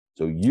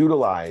So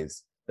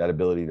utilize that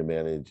ability to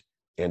manage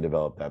and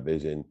develop that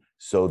vision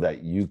so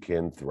that you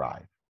can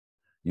thrive.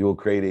 You will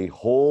create a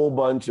whole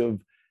bunch of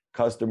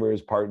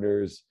customers,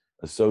 partners,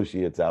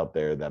 associates out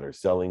there that are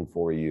selling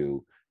for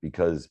you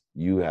because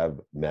you have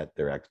met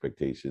their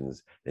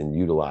expectations and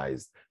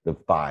utilized the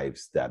 5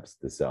 steps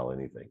to sell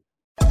anything.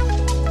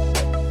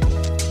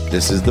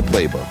 This is the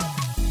playbook.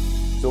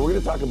 So we're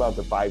going to talk about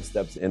the 5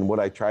 steps, and what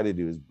I try to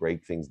do is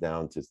break things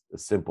down to a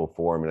simple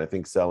form. And I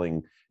think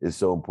selling is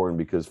so important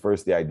because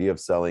first, the idea of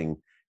selling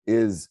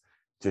is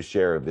to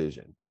share a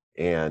vision.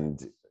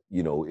 And,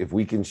 you know, if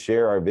we can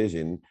share our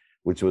vision,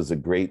 which was a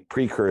great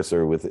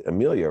precursor with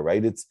Amelia,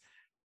 right? It's,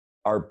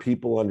 are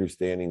people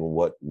understanding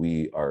what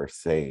we are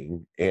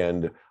saying,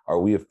 and are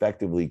we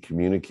effectively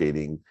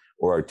communicating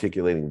or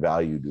articulating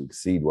value to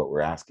exceed what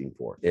we're asking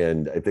for?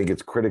 And I think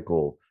it's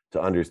critical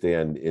to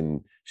understand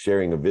in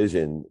sharing a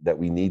vision that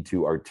we need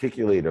to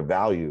articulate a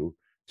value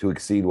to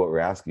exceed what we're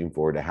asking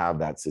for to have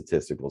that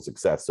statistical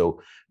success.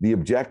 So the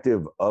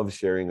objective of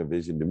sharing a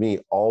vision to me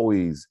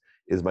always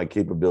is my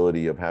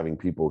capability of having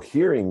people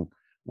hearing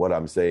what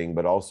I'm saying,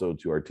 but also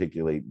to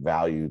articulate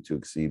value to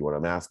exceed what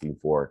I'm asking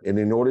for. And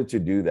in order to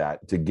do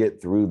that, to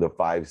get through the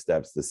 5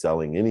 steps to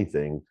selling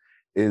anything,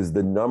 is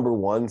the number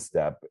 1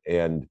 step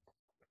and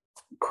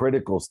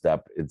critical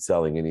step in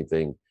selling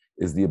anything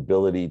is the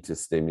ability to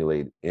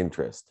stimulate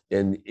interest.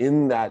 And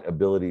in that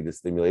ability to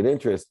stimulate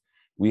interest,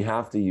 we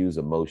have to use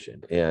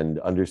emotion, and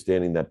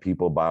understanding that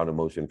people buy on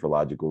emotion for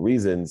logical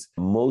reasons.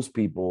 Most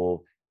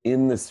people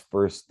in this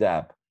first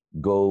step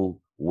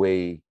go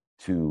way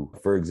too.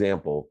 For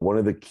example, one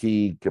of the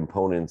key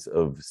components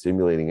of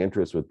stimulating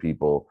interest with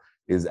people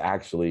is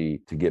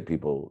actually to get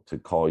people to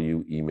call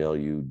you, email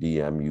you,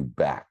 DM you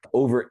back.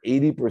 Over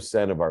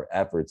 80% of our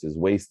efforts is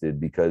wasted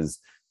because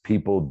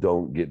people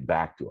don't get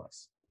back to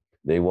us.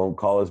 They won't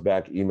call us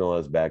back, email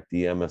us back,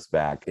 DM us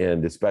back.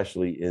 And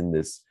especially in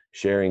this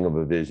sharing of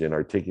a vision,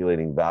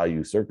 articulating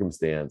value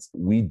circumstance,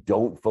 we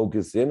don't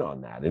focus in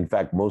on that. In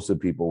fact, most of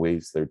the people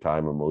waste their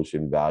time,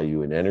 emotion,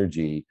 value, and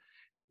energy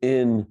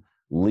in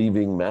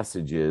leaving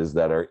messages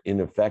that are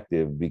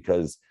ineffective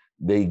because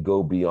they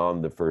go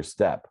beyond the first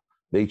step.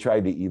 They try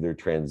to either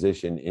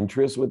transition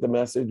interest with the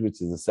message,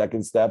 which is the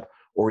second step,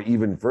 or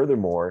even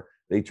furthermore,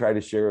 they try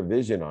to share a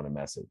vision on a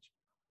message.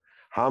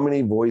 How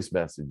many voice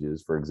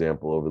messages, for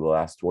example, over the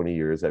last 20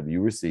 years have you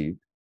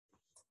received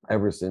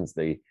ever since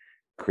they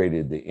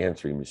created the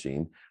answering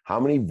machine? How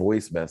many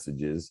voice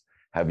messages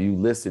have you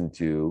listened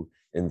to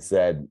and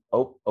said,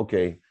 oh,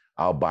 okay,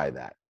 I'll buy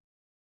that?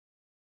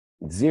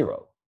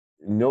 0.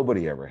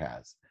 Nobody ever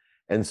has.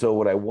 And so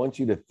what I want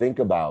you to think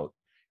about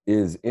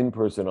is in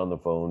person, on the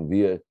phone,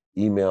 via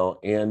email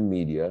and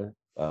media,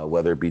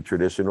 whether it be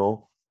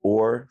traditional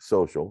or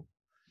social.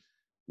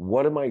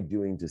 What am I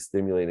doing to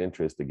stimulate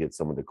interest to get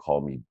someone to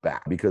call me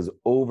back? Because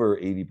over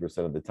 80%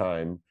 of the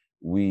time,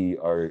 we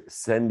are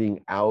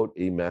sending out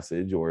a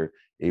message or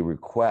a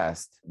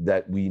request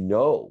that we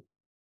know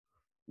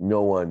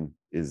no one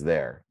is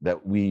there,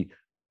 that we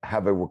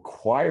have a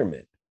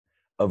requirement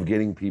of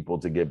getting people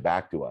to get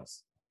back to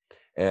us.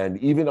 And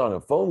even on a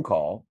phone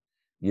call,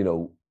 you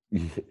know,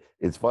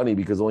 it's funny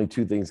because only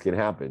 2 things can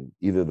happen.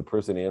 Either the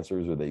person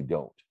answers or they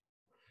don't.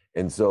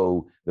 And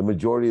so the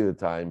majority of the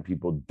time,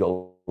 people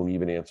don't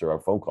even answer our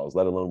phone calls,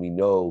 let alone we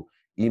know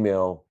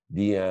email,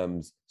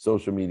 DMs,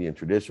 social media, and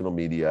traditional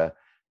media.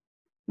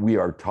 We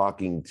are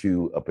talking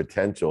to a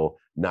potential,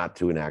 not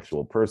to an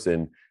actual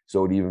person.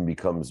 So it even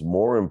becomes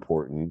more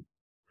important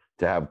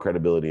to have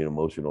credibility and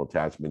emotional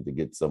attachment to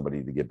get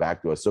somebody to get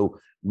back to us. So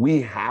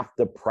we have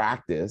to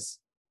practice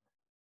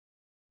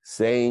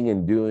saying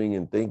and doing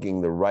and thinking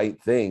the right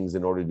things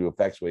in order to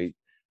effectuate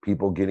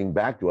people getting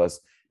back to us,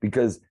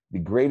 because the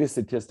greatest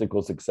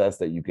statistical success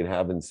that you can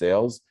have in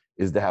sales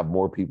is to have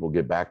more people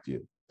get back to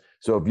you.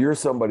 So if you're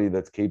somebody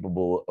that's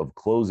capable of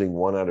closing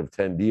 1 out of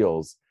 10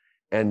 deals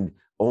and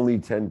only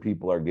 10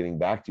 people are getting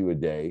back to you a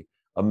day,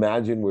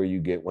 imagine where you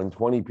get when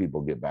 20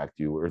 people get back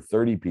to you, or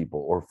 30 people,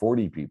 or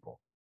 40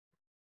 people.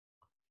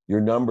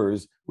 Your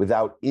numbers,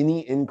 without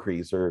any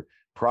increase or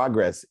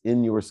progress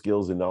in your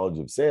skills and knowledge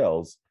of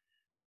sales,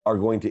 are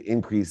going to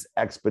increase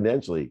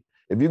exponentially.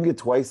 If you can get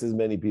twice as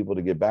many people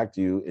to get back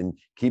to you and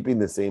keeping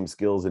the same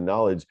skills and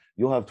knowledge,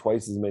 you'll have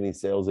twice as many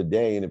sales a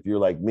day. And if you're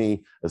like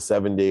me, a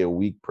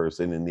 7-day-a-week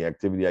person in the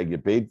activity I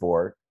get paid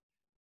for,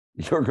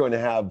 you're going to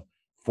have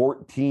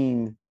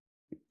 14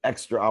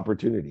 extra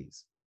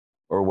opportunities,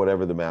 or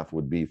whatever the math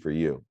would be for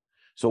you.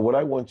 So what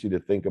I want you to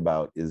think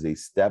about is a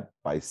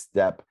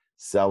step-by-step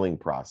selling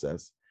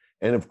process.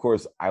 And of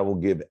course, I will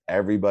give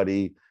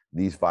everybody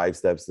these 5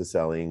 steps to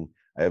selling.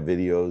 I have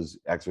videos,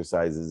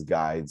 exercises,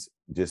 guides.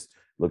 Just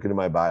look into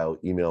my bio,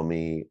 email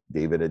me,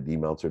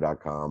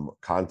 david@dmeltzer.com,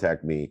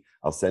 contact me.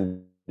 I'll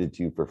send it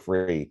to you for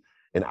free.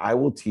 And I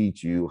will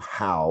teach you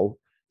how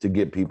to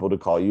get people to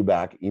call you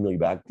back, email you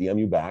back, DM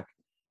you back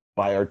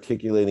by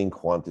articulating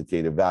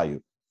quantitative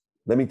value.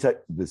 Let me tell you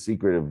the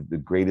secret of the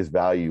greatest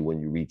value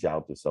when you reach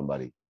out to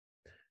somebody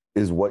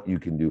is what you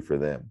can do for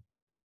them.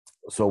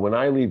 So when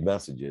I leave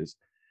messages,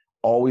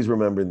 always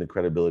remembering the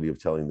credibility of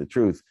telling the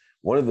truth,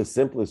 One of the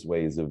simplest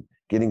ways of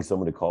getting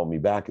someone to call me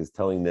back is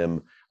telling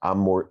them I'm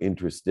more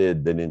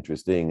interested than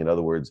interesting. In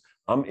other words,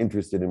 I'm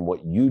interested in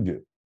what you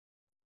do.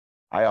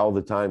 I all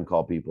the time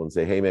call people and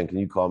say, hey man, can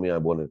you call me? I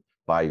want to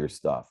buy your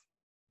stuff.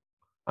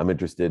 I'm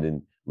interested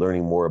in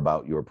learning more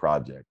about your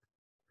project.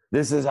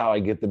 This is how I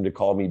get them to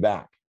call me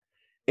back.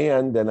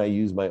 And then I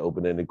use my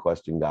open-ended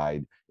question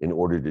guide in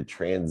order to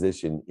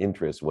transition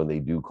interest when they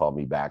do call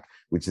me back,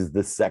 which is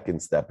the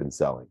second step in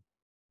selling.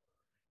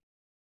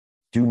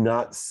 Do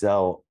not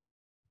sell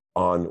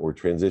on or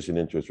transition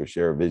interest or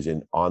share a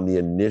vision on the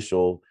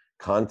initial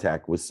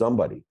contact with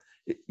somebody.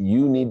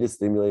 You need to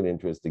stimulate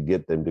interest to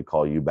get them to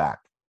call you back.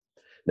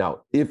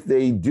 Now, if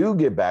they do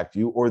get back to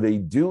you or they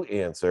do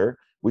answer,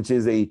 which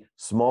is a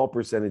small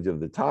percentage of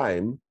the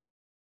time,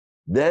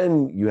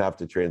 then you have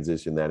to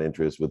transition that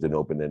interest with an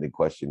open-ended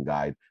question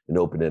guide, an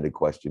open-ended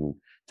question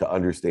to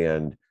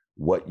understand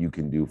what you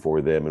can do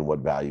for them and what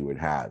value it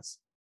has.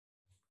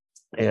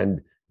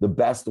 And the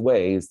best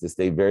way is to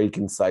stay very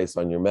concise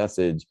on your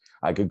message.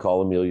 I could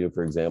call Amelia,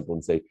 for example,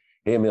 and say,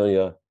 hey,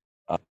 Amelia,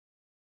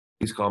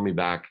 please call me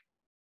back.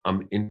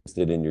 I'm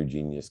interested in your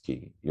Genius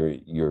Key,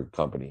 your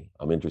company.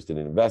 I'm interested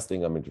in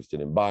investing. I'm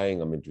interested in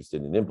buying. I'm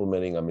interested in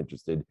implementing. I'm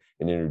interested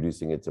in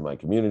introducing it to my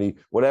community.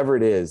 Whatever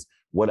it is,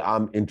 what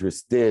I'm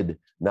interested,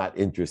 not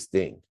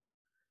interesting.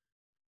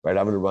 Right?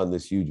 I'm going to run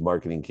this huge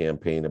marketing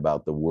campaign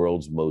about the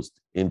world's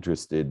most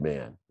interested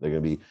man. They're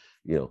going to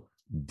be,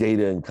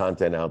 data and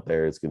content out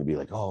there. It's going to be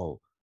like, oh,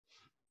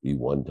 he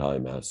one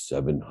time asked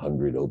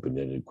 700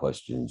 open-ended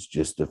questions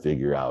just to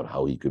figure out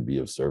how he could be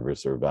of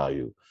service or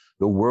value.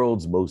 The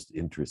world's most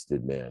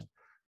interested man.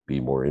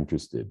 Be more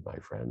interested, my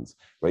friends,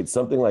 right?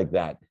 Something like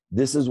that.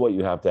 This is what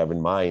you have to have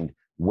in mind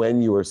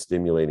when you are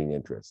stimulating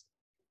interest.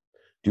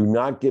 Do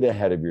not get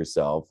ahead of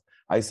yourself.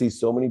 I see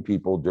so many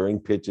people during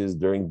pitches,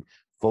 during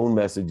phone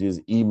messages,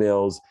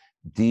 emails,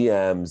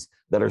 DMs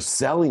that are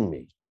selling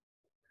me.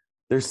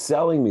 They're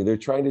selling me. They're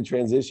trying to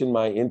transition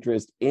my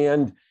interest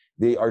and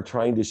they are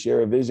trying to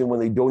share a vision when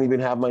they don't even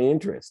have my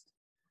interest.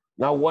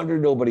 No wonder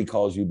nobody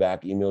calls you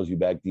back, emails you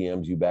back,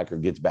 DMs you back, or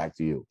gets back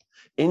to you.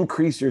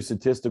 Increase your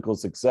statistical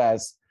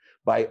success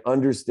by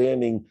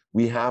understanding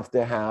we have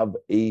to have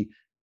an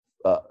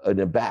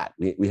at-bat.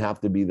 We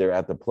have to be there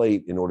at the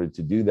plate in order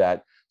to do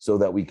that so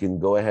that we can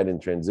go ahead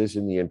and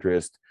transition the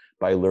interest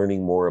by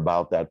learning more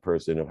about that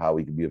person, of how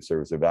we can be of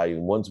service or value.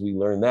 And once we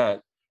learn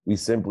that, we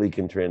simply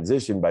can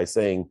transition by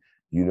saying,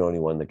 you know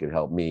anyone that could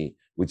help me,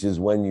 which is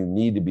when you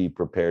need to be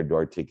prepared to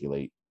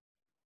articulate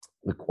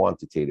the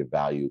quantitative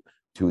value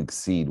to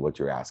exceed what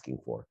you're asking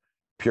for.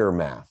 Pure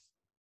math.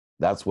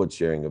 That's what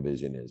sharing a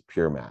vision is,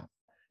 pure math.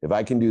 If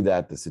I can do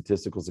that, the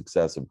statistical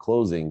success of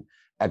closing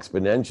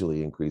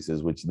exponentially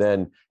increases, which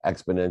then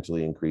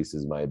exponentially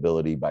increases my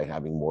ability by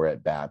having more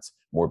at-bats,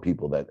 more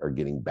people that are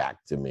getting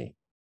back to me.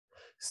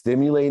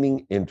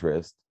 Stimulating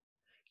interest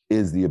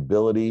is the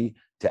ability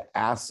to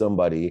ask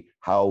somebody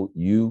how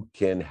you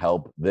can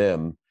help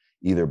them,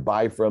 either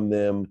buy from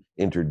them,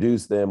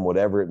 introduce them,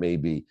 whatever it may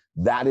be.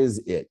 That is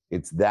it.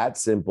 It's that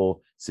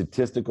simple.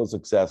 Statistical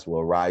success will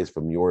arise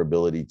from your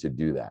ability to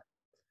do that.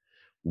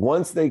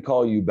 Once they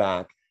call you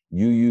back,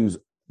 you use,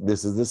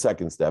 this is the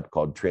second step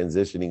called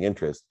transitioning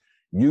interest.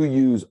 You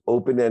use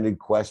open-ended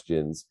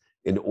questions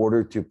in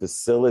order to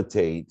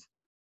facilitate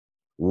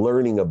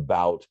learning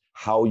about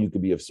how you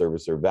could be of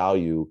service or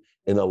value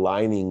in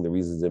aligning the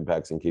reasons,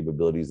 impacts, and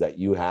capabilities that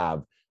you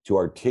have to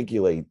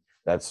articulate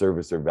that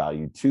service or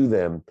value to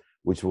them,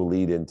 which will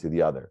lead into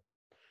the other.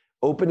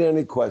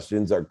 Open-ended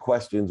questions are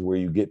questions where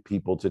you get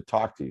people to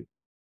talk to you.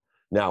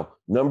 Now,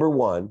 number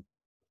one,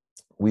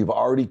 we've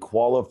already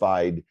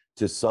qualified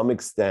to some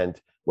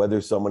extent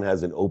whether someone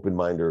has an open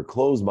mind or a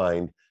closed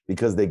mind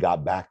because they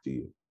got back to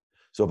you.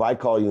 So if I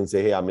call you and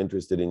say, hey, I'm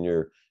interested in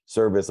your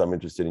service, I'm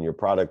interested in your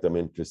product, I'm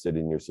interested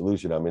in your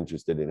solution, I'm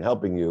interested in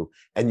helping you,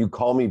 and you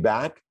call me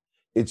back,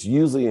 it's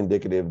usually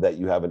indicative that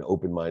you have an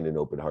open mind and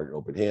open heart and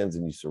open hands,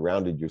 and you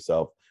surrounded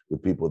yourself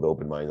with people with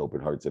open mind,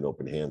 open hearts, and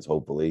open hands,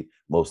 hopefully,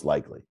 most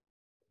likely.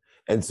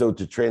 And so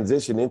to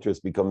transition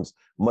interest becomes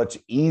much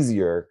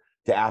easier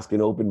to ask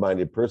an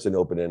open-minded person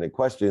open-ended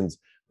questions,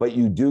 but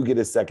you do get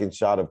a second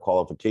shot of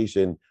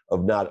qualification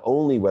of not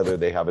only whether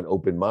they have an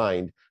open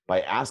mind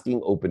by asking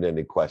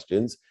open-ended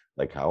questions,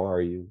 like, how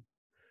are you?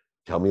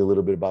 Tell me a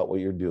little bit about what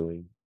you're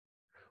doing.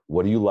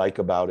 What do you like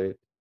about it?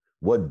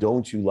 What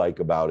don't you like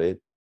about it?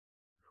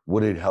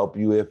 Would it help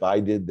you if I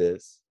did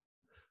this?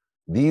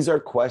 These are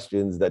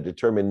questions that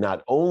determine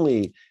not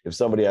only if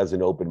somebody has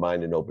an open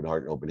mind and open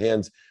heart and open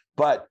hands,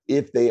 but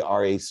if they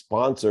are a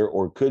sponsor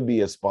or could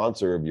be a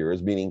sponsor of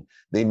yours, meaning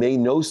they may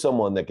know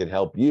someone that can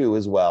help you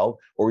as well,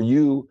 or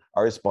you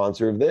are a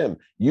sponsor of them.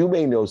 You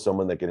may know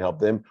someone that can help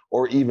them,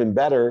 or even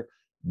better,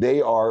 they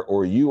are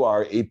or you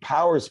are a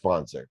power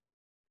sponsor,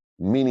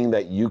 meaning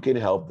that you can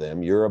help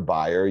them. You're a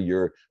buyer,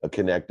 you're a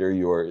connector,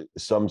 you're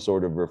some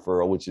sort of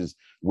referral, which is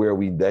where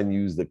we then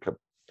use the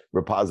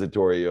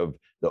repository of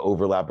the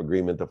overlap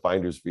agreement, the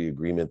finder's fee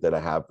agreement that I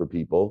have for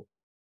people.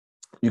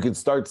 You can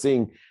start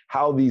seeing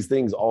how these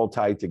things all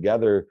tie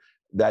together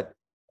that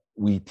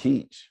we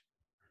teach.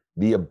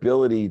 the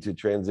ability to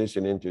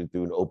transition into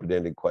through an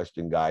open-ended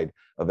question guide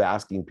of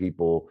asking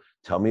people,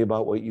 tell me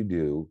about what you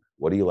do.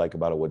 What do you like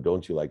about it? What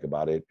don't you like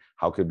about it?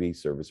 How could be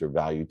service or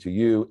value to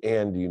you?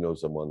 And do you know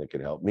someone that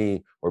can help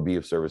me or be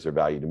of service or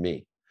value to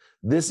me?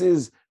 This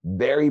is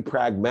very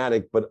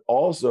pragmatic, but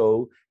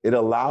also it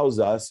allows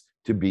us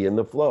to be in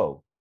the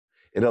flow.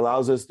 It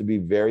allows us to be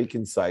very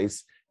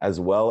concise as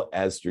well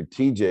as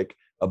strategic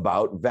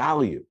about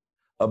value,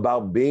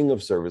 about being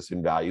of service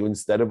and value,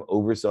 instead of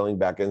overselling,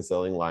 back-end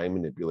selling, lying,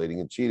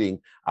 manipulating, and cheating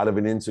out of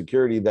an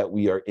insecurity that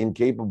we are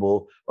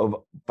incapable of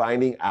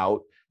finding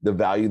out the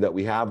value that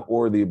we have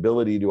or the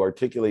ability to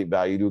articulate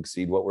value to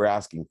exceed what we're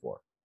asking for.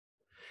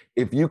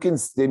 If you can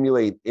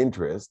stimulate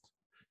interest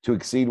to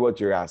exceed what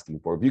you're asking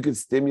for, if you can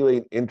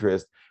stimulate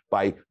interest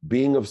by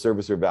being of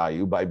service or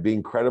value, by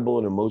being credible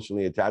and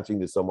emotionally attaching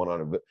to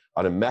someone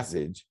on a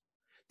message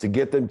to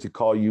get them to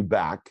call you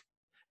back,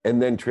 and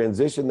then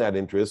transition that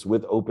interest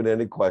with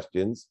open-ended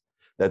questions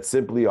that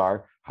simply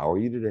are, how are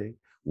you today?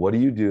 What do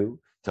you do?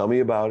 Tell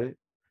me about it.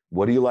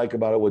 What do you like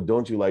about it? What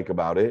don't you like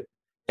about it?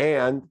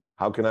 And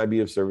how can I be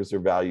of service or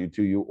value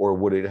to you? Or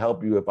would it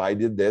help you if I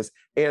did this?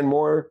 And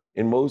more,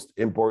 and most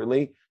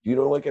importantly, do you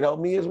know what can help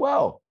me as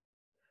well?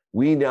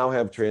 We now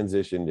have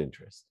transitioned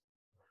interest.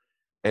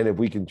 And if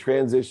we can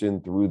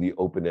transition through the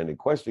open-ended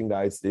question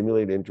guide,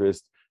 stimulate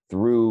interest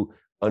through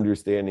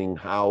understanding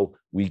how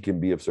we can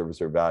be of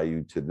service or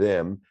value to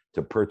them,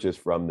 to purchase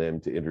from them,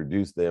 to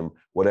introduce them,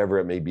 whatever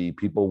it may be,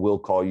 people will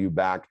call you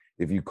back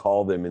if you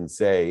call them and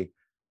say,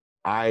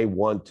 I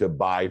want to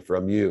buy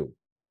from you.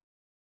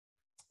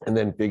 And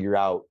then figure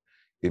out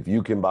if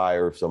you can buy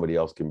or if somebody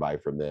else can buy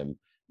from them.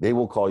 They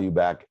will call you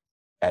back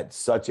at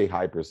such a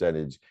high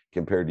percentage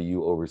compared to you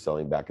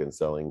overselling, back-end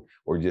selling,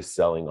 or just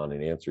selling on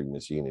an answering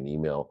machine, an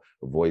email,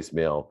 a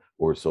voicemail,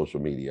 or social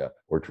media,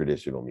 or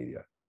traditional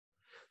media.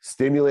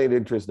 Stimulate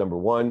interest, number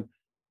one,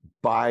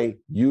 by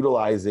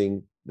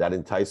utilizing that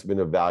enticement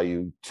of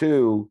value.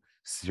 Two,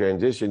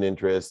 transition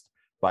interest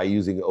by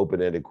using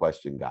open-ended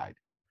question guide.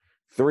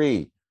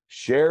 Three,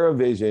 share a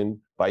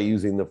vision by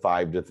using the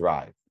 5 to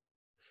thrive.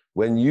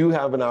 When you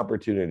have an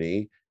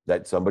opportunity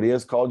that somebody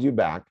has called you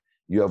back,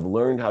 you have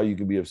learned how you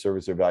can be of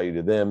service or value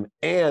to them,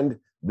 and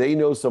they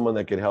know someone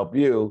that can help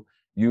you,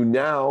 you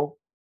now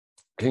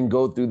can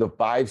go through the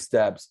 5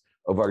 steps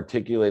of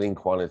articulating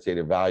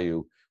quantitative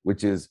value,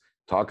 which is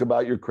talk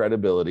about your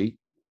credibility,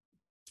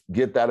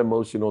 get that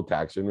emotional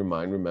attachment,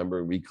 remember,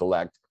 and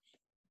recollect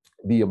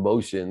the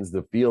emotions,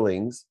 the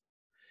feelings,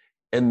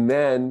 and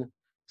then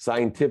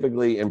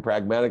scientifically and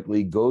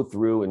pragmatically go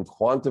through and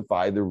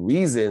quantify the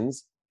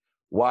reasons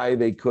why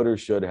they could or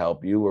should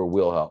help you or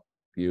will help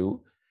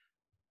you,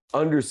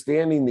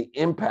 understanding the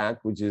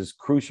impact, which is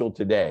crucial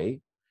today,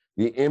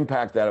 the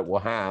impact that it will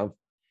have,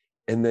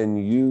 and then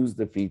use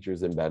the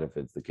features and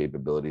benefits, the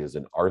capability as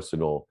an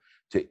arsenal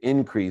to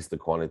increase the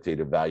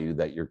quantitative value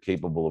that you're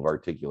capable of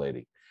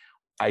articulating.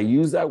 I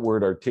use that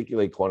word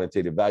articulate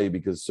quantitative value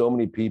because so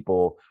many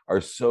people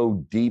are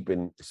so deep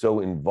and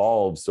so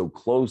involved, so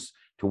close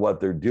to what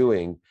they're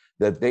doing,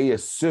 that they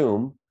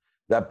assume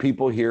that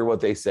people hear what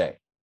they say.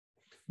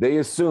 They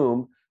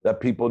assume that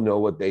people know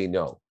what they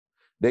know.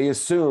 They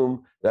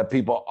assume that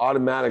people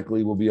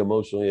automatically will be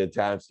emotionally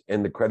attached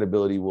and the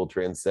credibility will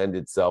transcend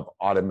itself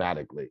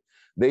automatically.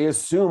 They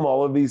assume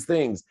all of these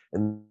things,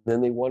 and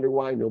then they wonder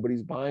why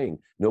nobody's buying,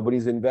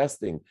 nobody's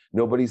investing,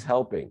 nobody's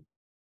helping.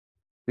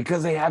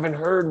 Because they haven't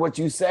heard what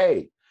you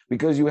say,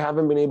 because you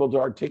haven't been able to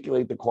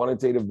articulate the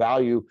quantitative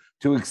value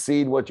to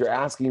exceed what you're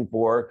asking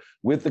for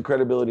with the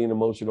credibility and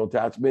emotional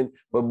attachment,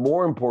 but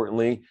more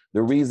importantly,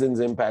 the reasons,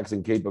 impacts,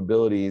 and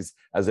capabilities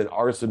as an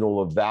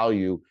arsenal of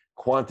value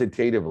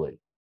quantitatively.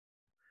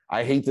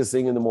 I hate to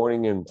sing in the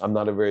morning, and I'm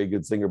not a very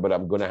good singer, but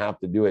I'm going to have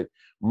to do it.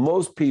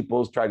 Most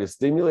people try to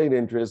stimulate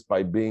interest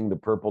by being the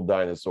purple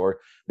dinosaur.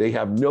 They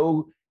have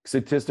no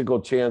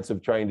statistical chance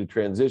of trying to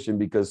transition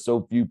because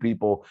so few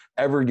people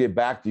ever get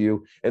back to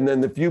you. And then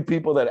the few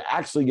people that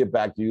actually get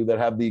back to you that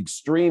have the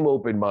extreme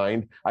open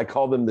mind, I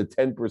call them the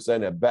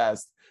 10% at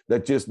best,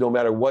 that just no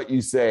matter what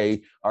you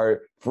say,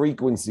 our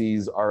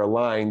frequencies are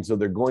aligned, so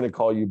they're going to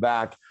call you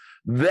back.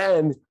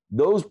 Then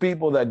those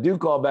people that do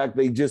call back,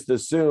 they just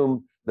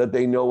assume that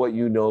they know what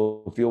you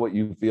know, feel what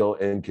you feel,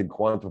 and can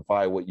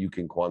quantify what you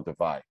can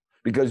quantify.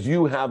 Because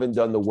you haven't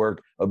done the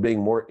work of being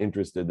more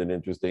interested than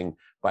interesting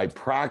by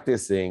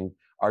practicing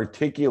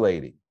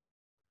articulating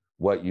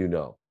what you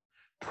know,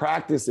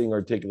 practicing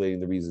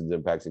articulating the reasons,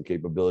 impacts, and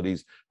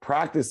capabilities,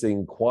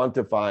 practicing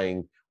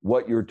quantifying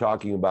what you're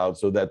talking about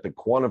so that the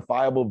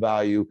quantifiable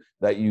value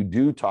that you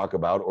do talk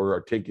about or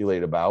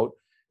articulate about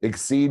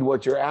exceed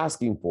what you're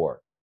asking for.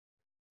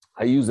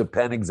 I use a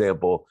pen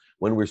example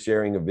when we're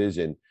sharing a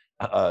vision.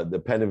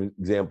 The pen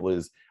example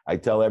is, I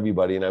tell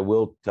everybody, and I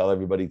will tell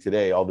everybody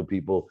today, all the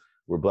people,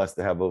 we're blessed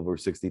to have over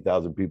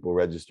 60,000 people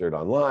registered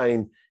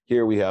online.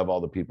 Here we have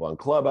all the people on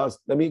Clubhouse.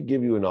 Let me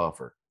give you an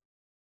offer.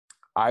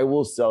 I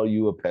will sell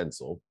you a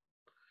pencil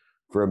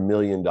for $1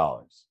 million.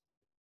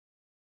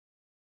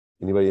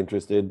 Anybody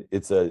interested?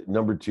 It's a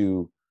number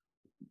 2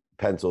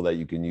 pencil that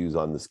you can use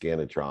on the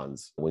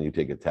Scanatrons when you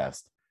take a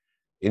test.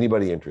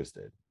 Anybody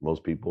interested?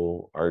 Most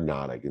people are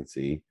not, I can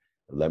see.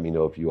 Let me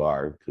know if you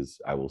are, because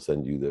I will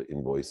send you the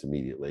invoice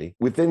immediately.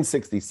 Within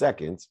 60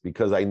 seconds,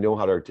 because I know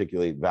how to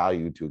articulate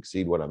value to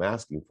exceed what I'm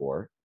asking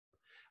for,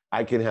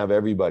 I can have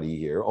everybody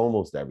here,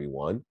 almost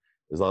everyone,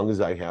 as long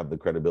as I have the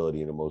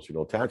credibility and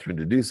emotional attachment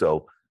to do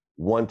so,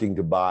 wanting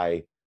to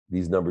buy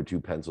these number 2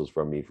 pencils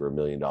from me for $1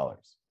 million.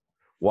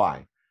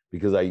 Why?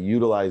 Because I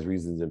utilize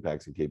reasons,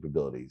 impacts, and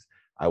capabilities.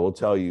 I will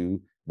tell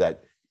you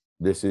that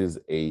this is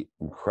an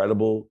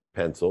incredible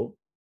pencil,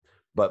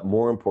 but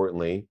more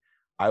importantly,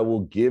 I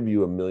will give you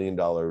 $1 million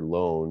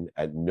loan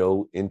at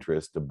no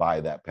interest to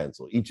buy that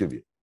pencil, each of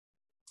you.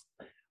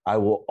 I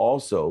will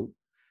also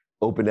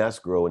open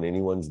escrow in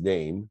anyone's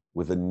name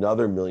with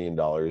another $1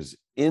 million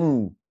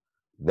in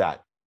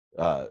that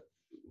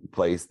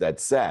place that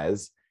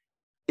says,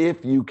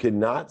 if you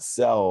cannot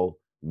sell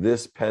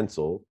this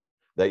pencil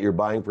that you're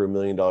buying for $1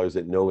 million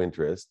at no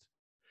interest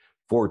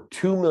for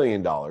 $2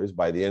 million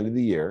by the end of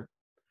the year,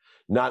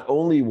 not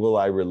only will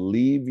I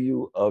relieve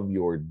you of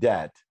your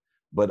debt,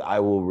 but I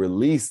will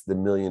release the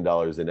 $1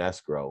 million in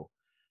escrow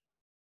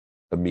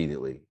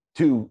immediately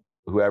to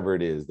whoever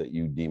it is that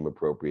you deem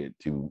appropriate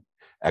to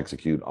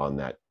execute on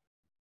that.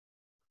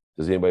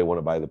 Does anybody want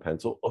to buy the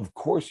pencil? Of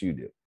course you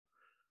do.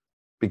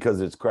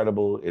 Because it's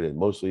credible, it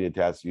emotionally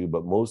attached to you,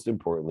 but most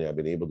importantly, I've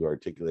been able to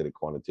articulate a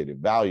quantitative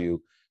value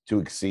to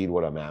exceed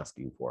what I'm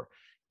asking for.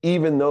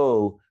 Even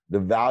though the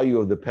value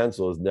of the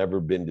pencil has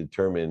never been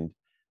determined,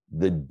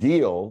 the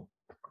deal,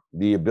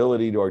 the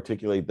ability to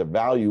articulate the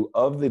value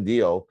of the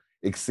deal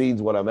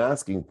exceeds what I'm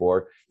asking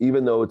for,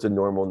 even though it's a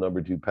normal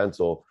number 2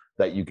 pencil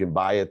that you can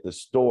buy at the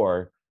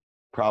store,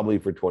 probably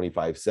for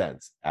 25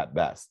 cents at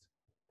best.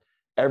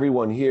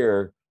 Everyone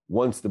here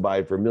wants to buy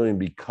it for $1 million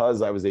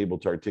because I was able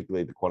to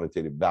articulate the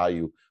quantitative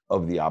value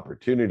of the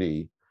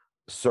opportunity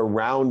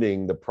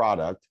surrounding the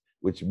product,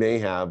 which may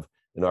have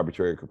an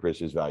arbitrary or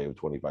capricious value of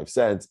 25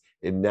 cents.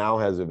 It now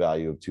has a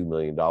value of $2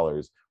 million,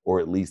 or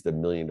at least $1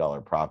 million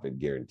profit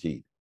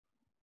guaranteed.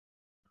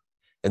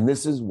 And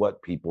this is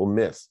what people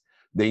miss.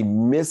 They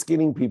miss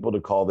getting people to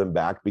call them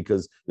back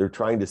because they're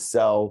trying to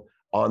sell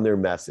on their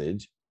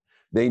message.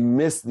 They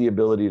miss the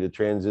ability to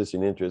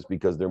transition interest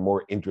because they're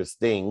more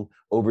interesting,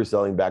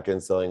 overselling,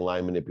 back-end selling,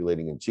 line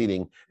manipulating, and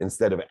cheating,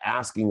 instead of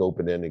asking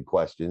open-ended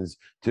questions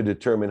to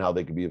determine how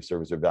they could be of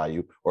service or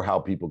value, or how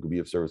people could be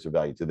of service or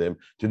value to them,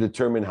 to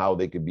determine how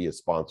they could be a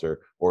sponsor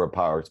or a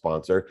power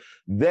sponsor.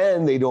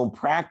 Then they don't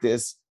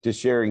practice to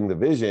sharing the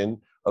vision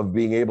of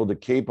being able to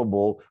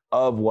capable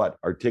of what?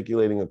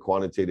 Articulating a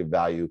quantitative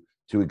value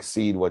to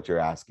exceed what you're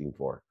asking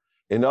for.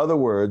 In other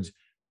words,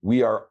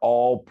 we are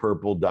all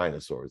purple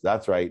dinosaurs.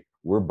 That's right.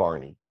 We're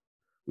Barney.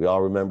 We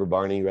all remember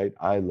Barney, right?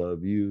 I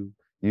love you.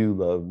 You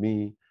love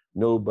me.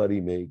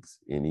 Nobody makes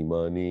any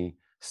money.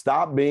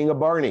 Stop being a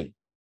Barney.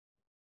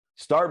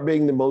 Start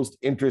being the most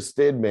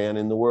interested man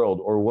in the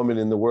world or woman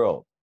in the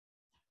world.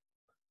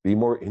 Be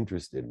more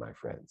interested, my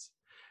friends.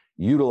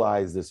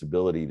 Utilize this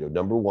ability to,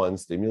 number 1,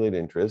 stimulate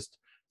interest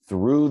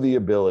through the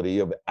ability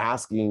of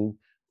asking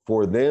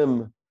for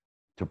them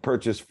to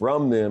purchase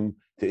from them,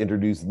 to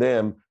introduce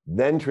them,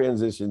 then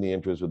transition the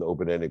interest with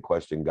open-ended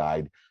question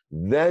guide,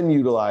 then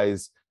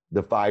utilize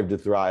the 5 to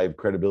thrive: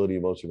 credibility,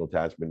 emotional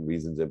attachment,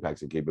 reasons,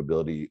 impacts, and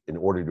capability in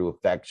order to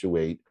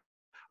effectuate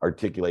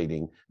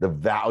articulating the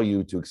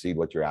value to exceed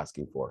what you're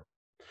asking for.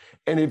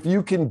 And if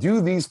you can do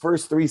these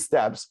first 3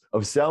 steps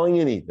of selling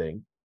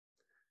anything,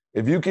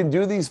 if you can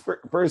do these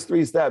first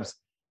 3 steps,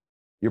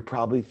 you're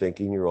probably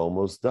thinking you're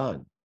almost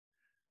done.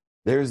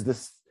 There's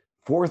this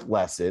 4th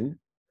lesson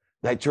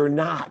that you're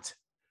not.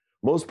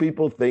 Most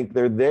people think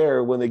they're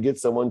there when they get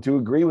someone to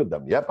agree with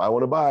them. Yep, I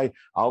want to buy.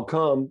 I'll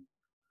come.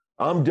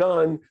 I'm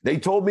done. They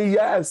told me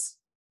yes.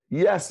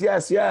 Yes,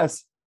 yes,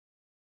 yes.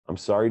 I'm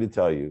sorry to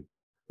tell you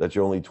that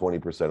you're only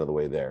 20% of the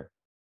way there.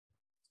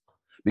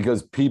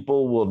 Because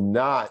people will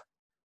not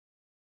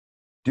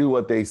do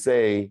what they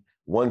say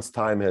once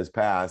time has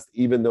passed,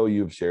 even though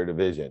you've shared a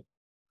vision.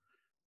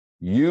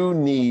 You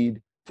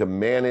need to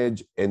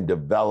manage and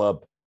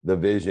develop the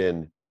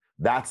vision.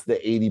 That's the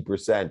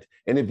 80%.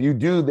 And if you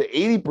do the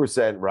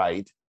 80%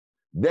 right,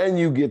 then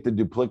you get the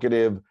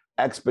duplicative,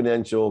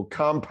 exponential,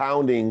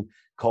 compounding,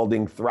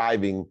 called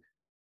thriving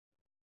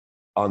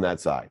on that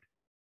side.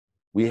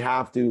 We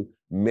have to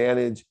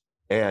manage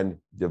and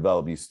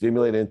develop. You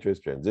stimulate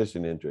interest,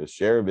 transition interest,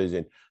 share a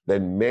vision,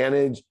 then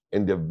manage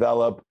and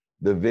develop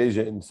the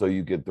vision so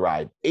you can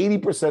thrive.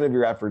 80% of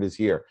your effort is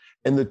here.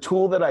 And the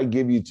tool that I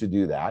give you to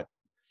do that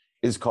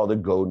is called a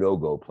go, no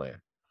go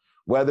plan.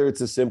 Whether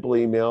it's a simple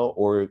email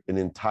or an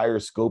entire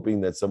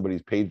scoping that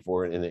somebody's paid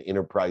for in an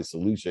enterprise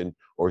solution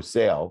or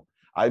sale,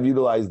 I've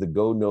utilized the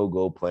go, no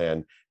go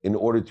plan in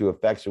order to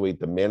effectuate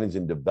the manage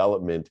and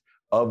development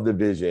of the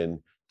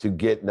vision to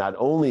get not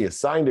only a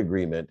signed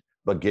agreement,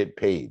 but get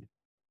paid.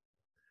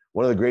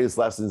 One of the greatest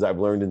lessons I've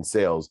learned in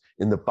sales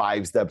in the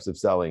 5 steps of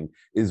selling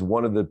is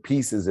one of the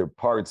pieces or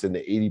parts in the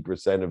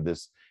 80% of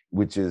this,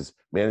 which is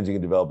managing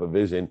and develop a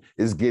vision,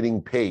 is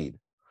getting paid.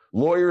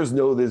 Lawyers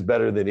know this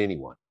better than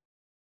anyone.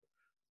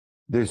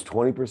 There's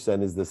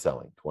 20% is the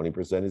selling,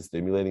 20% is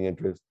stimulating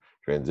interest,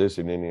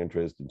 transitioning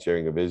interest, and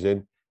sharing a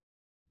vision,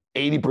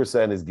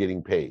 80% is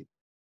getting paid.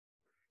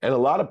 And a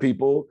lot of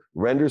people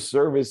render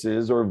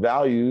services or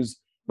values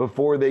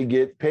before they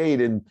get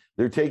paid. And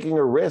they're taking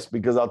a risk,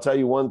 because I'll tell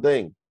you one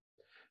thing,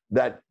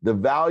 that the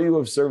value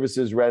of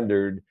services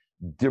rendered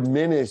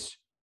diminish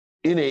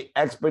in an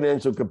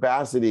exponential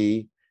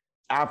capacity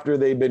after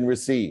they've been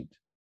received.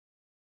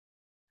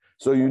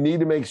 So you need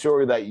to make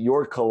sure that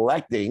you're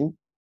collecting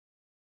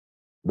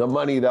the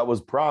money that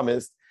was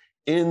promised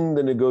in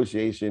the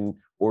negotiation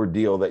or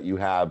deal that you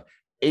have.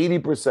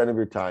 80% of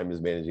your time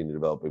is managing the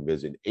developing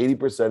vision.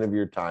 80% of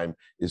your time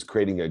is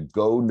creating a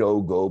go,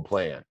 no go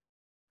plan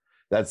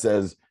that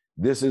says,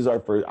 this is our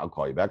first, I'll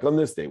call you back on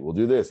this date. We'll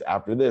do this.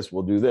 After this,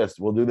 we'll do this.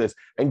 We'll do this.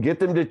 And get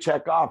them to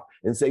check off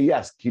and say,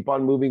 yes, keep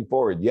on moving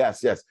forward.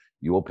 Yes, yes.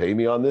 You will pay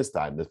me on this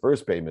time, the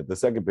first payment, the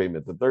second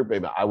payment, the third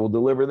payment. I will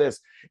deliver this.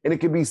 And it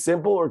can be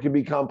simple or it can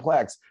be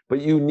complex, but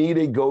you need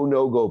a go,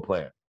 no go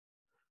plan.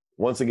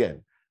 Once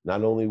again,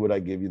 not only would I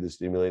give you the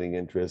stimulating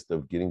interest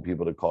of getting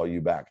people to call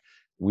you back,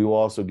 we will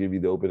also give you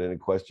the open-ended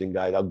question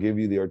guide. I'll give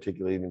you the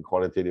articulated and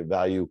quantitative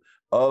value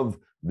of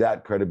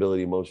that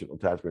credibility, emotional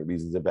attachment,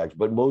 reasons, impacts.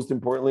 But most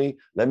importantly,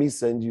 let me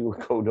send you a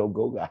go, no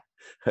go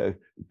guide,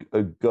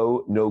 a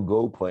go, no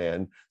go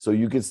plan, so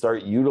you can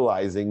start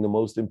utilizing the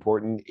most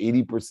important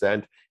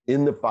 80%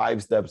 in the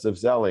 5 steps of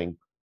selling,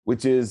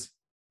 which is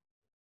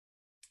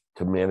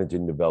to manage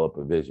and develop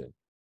a vision.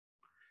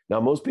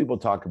 Now, most people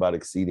talk about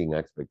exceeding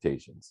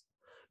expectations.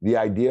 The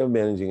idea of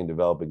managing and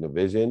developing a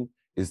vision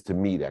is to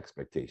meet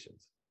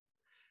expectations.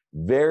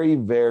 Very,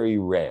 very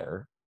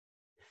rare,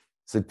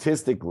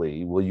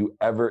 statistically, will you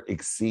ever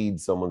exceed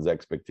someone's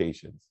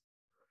expectations.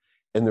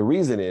 And the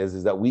reason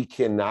is that we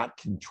cannot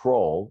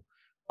control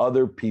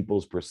other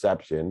people's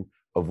perception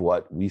of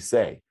what we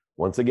say.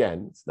 Once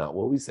again, it's not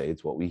what we say,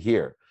 it's what we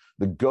hear.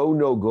 The go,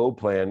 no go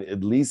plan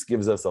at least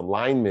gives us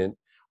alignment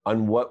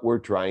on what we're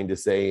trying to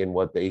say and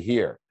what they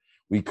hear.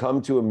 We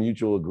come to a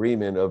mutual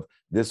agreement of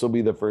this will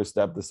be the first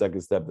step, the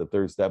second step, the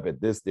third step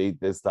at this date,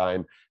 this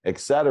time,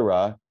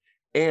 etc.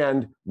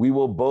 And we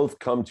will both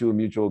come to a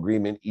mutual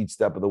agreement each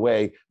step of the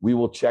way. We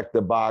will check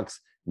the box.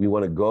 We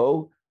want to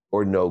go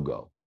or no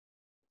go.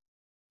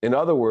 In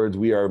other words,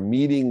 we are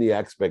meeting the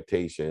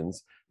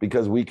expectations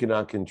because we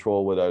cannot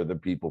control what other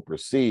people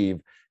perceive,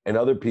 and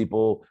other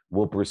people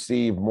will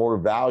perceive more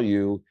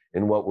value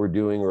in what we're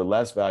doing or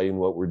less value in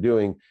what we're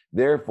doing,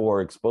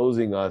 therefore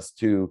exposing us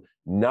to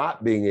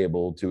not being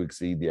able to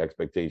exceed the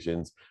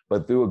expectations,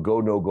 but through a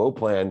go, no go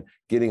plan,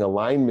 getting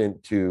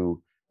alignment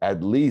to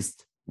at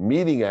least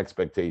meeting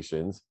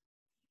expectations,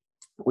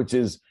 which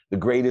is the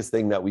greatest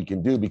thing that we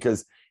can do.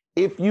 Because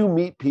if you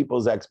meet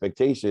people's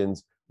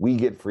expectations, we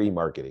get free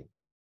marketing.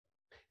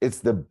 It's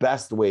the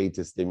best way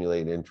to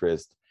stimulate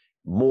interest,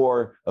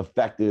 more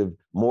effective,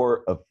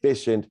 more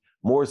efficient,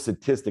 more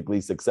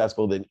statistically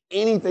successful than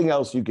anything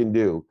else you can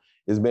do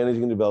is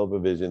managing and develop a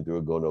vision through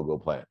a go, no go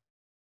plan.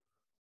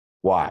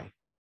 Why?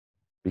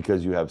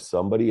 Because you have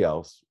somebody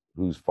else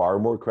who's far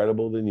more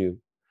credible than you,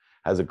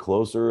 has a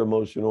closer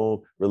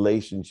emotional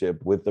relationship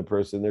with the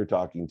person they're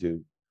talking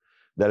to,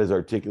 that is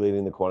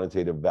articulating the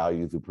quantitative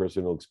value through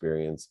personal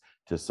experience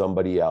to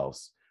somebody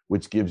else,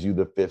 which gives you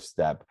the 5th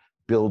step,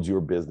 build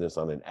your business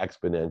on an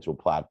exponential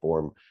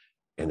platform,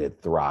 and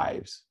it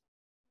thrives.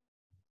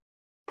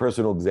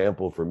 Personal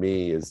example for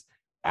me is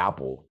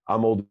Apple.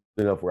 I'm old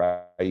enough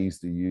where I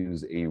used to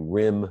use a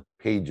RIM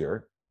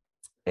pager,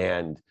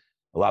 and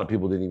a lot of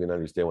people didn't even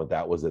understand what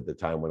that was at the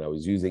time when I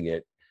was using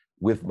it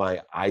with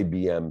my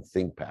IBM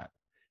ThinkPad.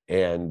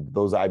 And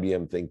those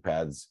IBM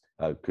ThinkPads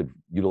could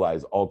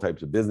utilize all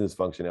types of business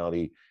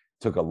functionality,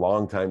 took a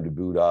long time to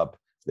boot up.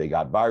 They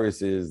got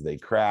viruses, they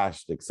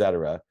crashed,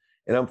 etc.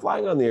 And I'm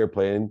flying on the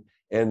airplane,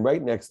 and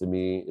right next to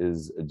me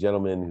is a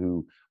gentleman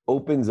who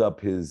opens up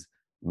his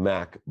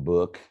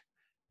MacBook,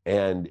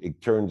 and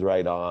it turns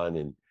right on,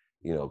 and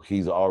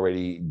he's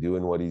already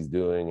doing what he's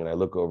doing. And I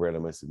look over at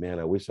him, I said, man,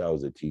 I wish I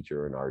was a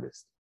teacher or an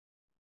artist.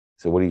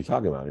 So what are you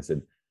talking about? I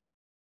said,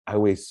 I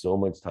waste so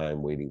much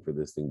time waiting for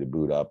this thing to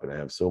boot up, and I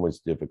have so much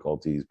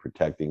difficulties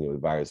protecting it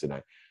with virus. And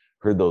I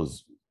heard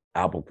those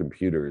Apple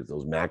computers,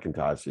 those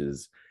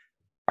Macintoshes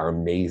are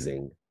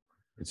amazing.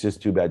 It's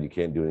just too bad you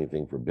can't do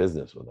anything for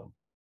business with them.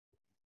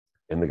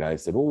 And the guy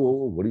said, oh,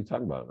 what are you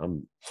talking about?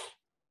 I'm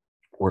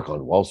work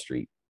on Wall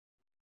Street.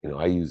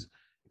 I use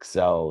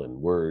Excel and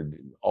Word,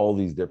 and all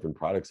these different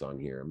products on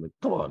here. I'm like,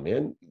 come on,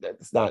 man.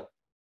 That's not.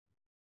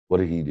 What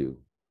did he do?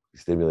 He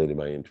stimulated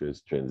my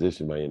interest,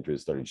 transitioned my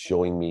interest, started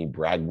showing me,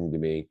 bragging to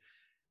me.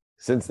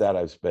 Since that,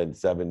 I've spent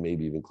 7,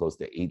 maybe even close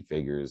to 8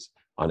 figures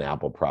on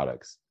Apple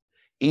products.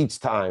 Each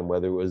time,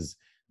 whether it was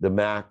the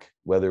Mac,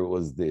 whether it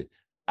was the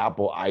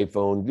Apple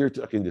iPhone, you're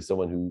talking to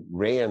someone who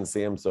ran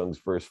Samsung's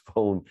first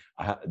phone,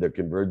 their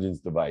convergence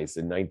device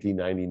in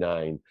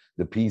 1999,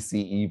 the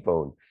PCE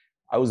phone.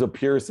 I was a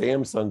pure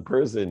Samsung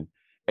person,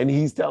 and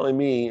he's telling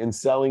me and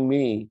selling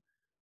me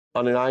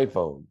on an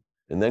iPhone.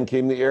 And then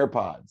came the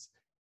AirPods.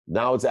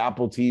 Now it's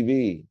Apple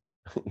TV,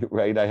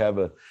 right? I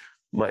have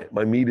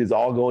my meat is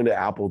all going to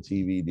Apple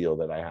TV deal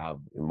that I have.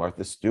 And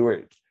Martha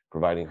Stewart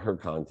providing her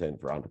content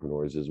for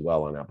entrepreneurs as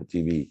well on Apple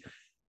TV.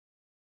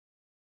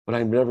 But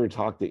I've never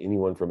talked to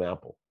anyone from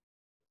Apple.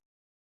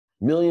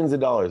 Millions of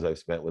dollars I've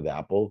spent with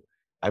Apple.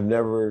 I've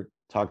never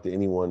talked to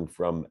anyone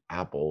from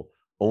Apple,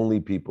 only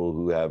people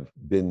who have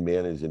been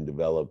managed and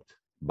developed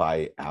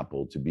by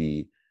Apple to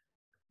be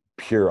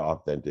pure,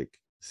 authentic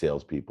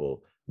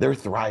salespeople. They're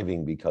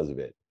thriving because of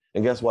it.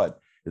 And guess what?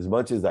 As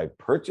much as I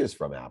purchased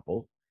from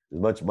Apple, as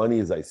much money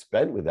as I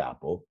spent with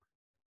Apple,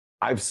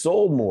 I've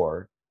sold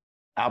more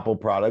Apple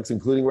products,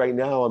 including right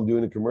now, I'm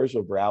doing a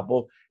commercial for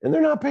Apple, and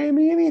they're not paying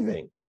me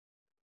anything.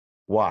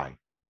 Why?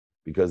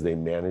 Because they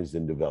managed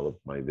and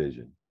developed my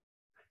vision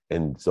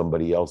and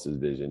somebody else's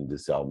vision to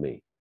sell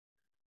me.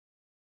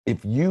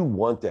 If you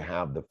want to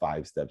have the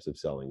 5 steps of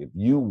selling, if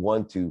you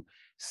want to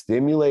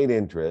stimulate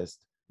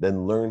interest,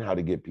 then learn how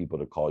to get people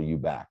to call you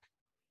back.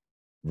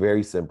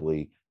 Very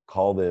simply,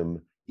 call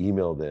them,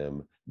 email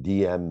them,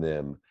 DM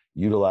them,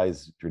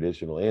 utilize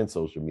traditional and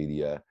social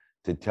media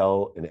to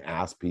tell and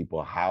ask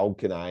people, how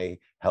can I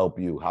help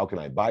you? How can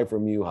I buy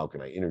from you? How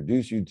can I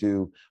introduce you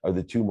to? Are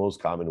the 2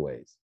 most common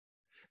ways.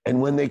 And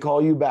when they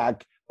call you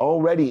back,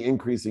 already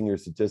increasing your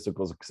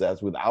statistical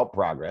success without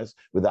progress,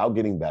 without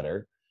getting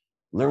better,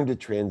 learn to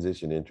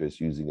transition interest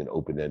using an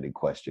open-ended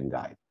question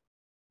guide.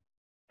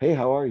 Hey,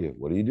 how are you?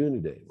 What are you doing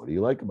today? What do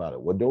you like about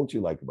it? What don't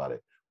you like about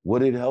it?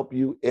 Would it help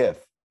you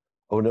if?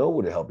 Oh no,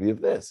 would it help you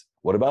if this?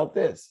 What about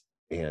this?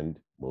 And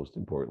most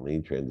importantly,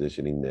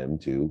 transitioning them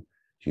to, do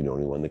you know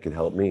anyone that can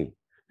help me?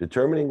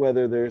 Determining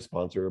whether they're a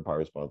sponsor, a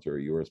power sponsor, or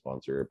you're a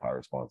sponsor, or a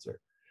power sponsor.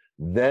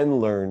 Then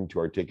learn to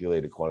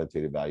articulate a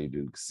quantitative value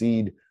to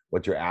exceed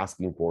what you're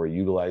asking for,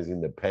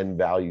 utilizing the Penn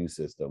value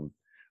system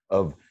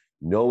of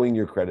knowing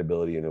your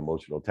credibility and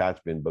emotional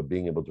attachment, but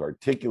being able to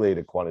articulate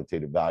a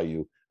quantitative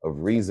value of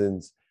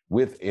reasons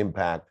with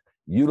impact,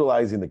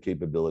 utilizing the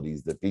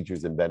capabilities, the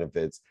features and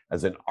benefits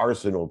as an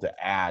arsenal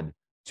to add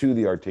to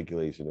the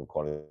articulation of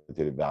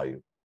quantitative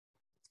value.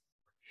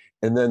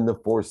 And then the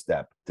 4th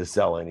step to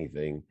sell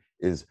anything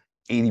is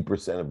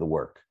 80% of the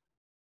work,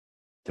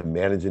 to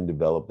manage and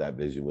develop that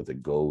vision with a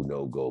go,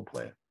 no-go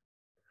plan.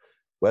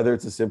 Whether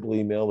it's a simple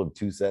email of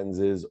 2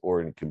 sentences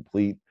or a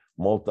complete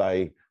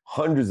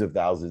hundreds of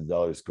thousands of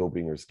dollars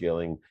scoping or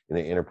scaling in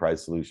an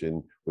enterprise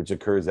solution, which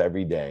occurs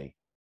every day,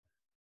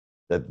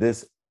 that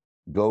this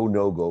go,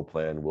 no-go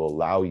plan will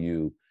allow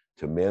you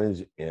to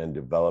manage and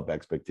develop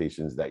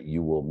expectations that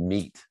you will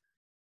meet,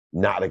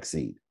 not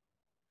exceed,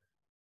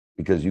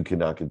 because you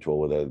cannot control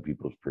what other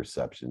people's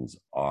perceptions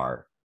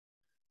are,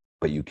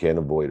 but you can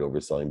avoid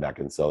overselling, back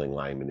and selling,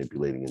 lying,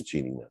 manipulating, and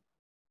cheating them.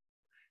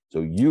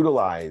 So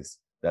utilize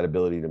that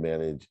ability to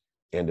manage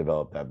and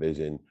develop that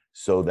vision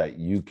so that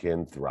you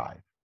can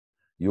thrive.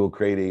 You will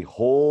create a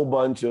whole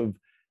bunch of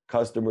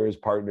customers,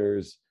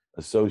 partners,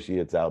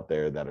 associates out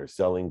there that are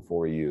selling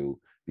for you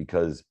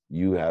because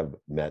you have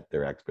met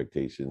their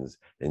expectations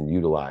and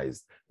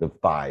utilized the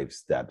 5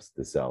 steps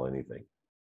to sell anything.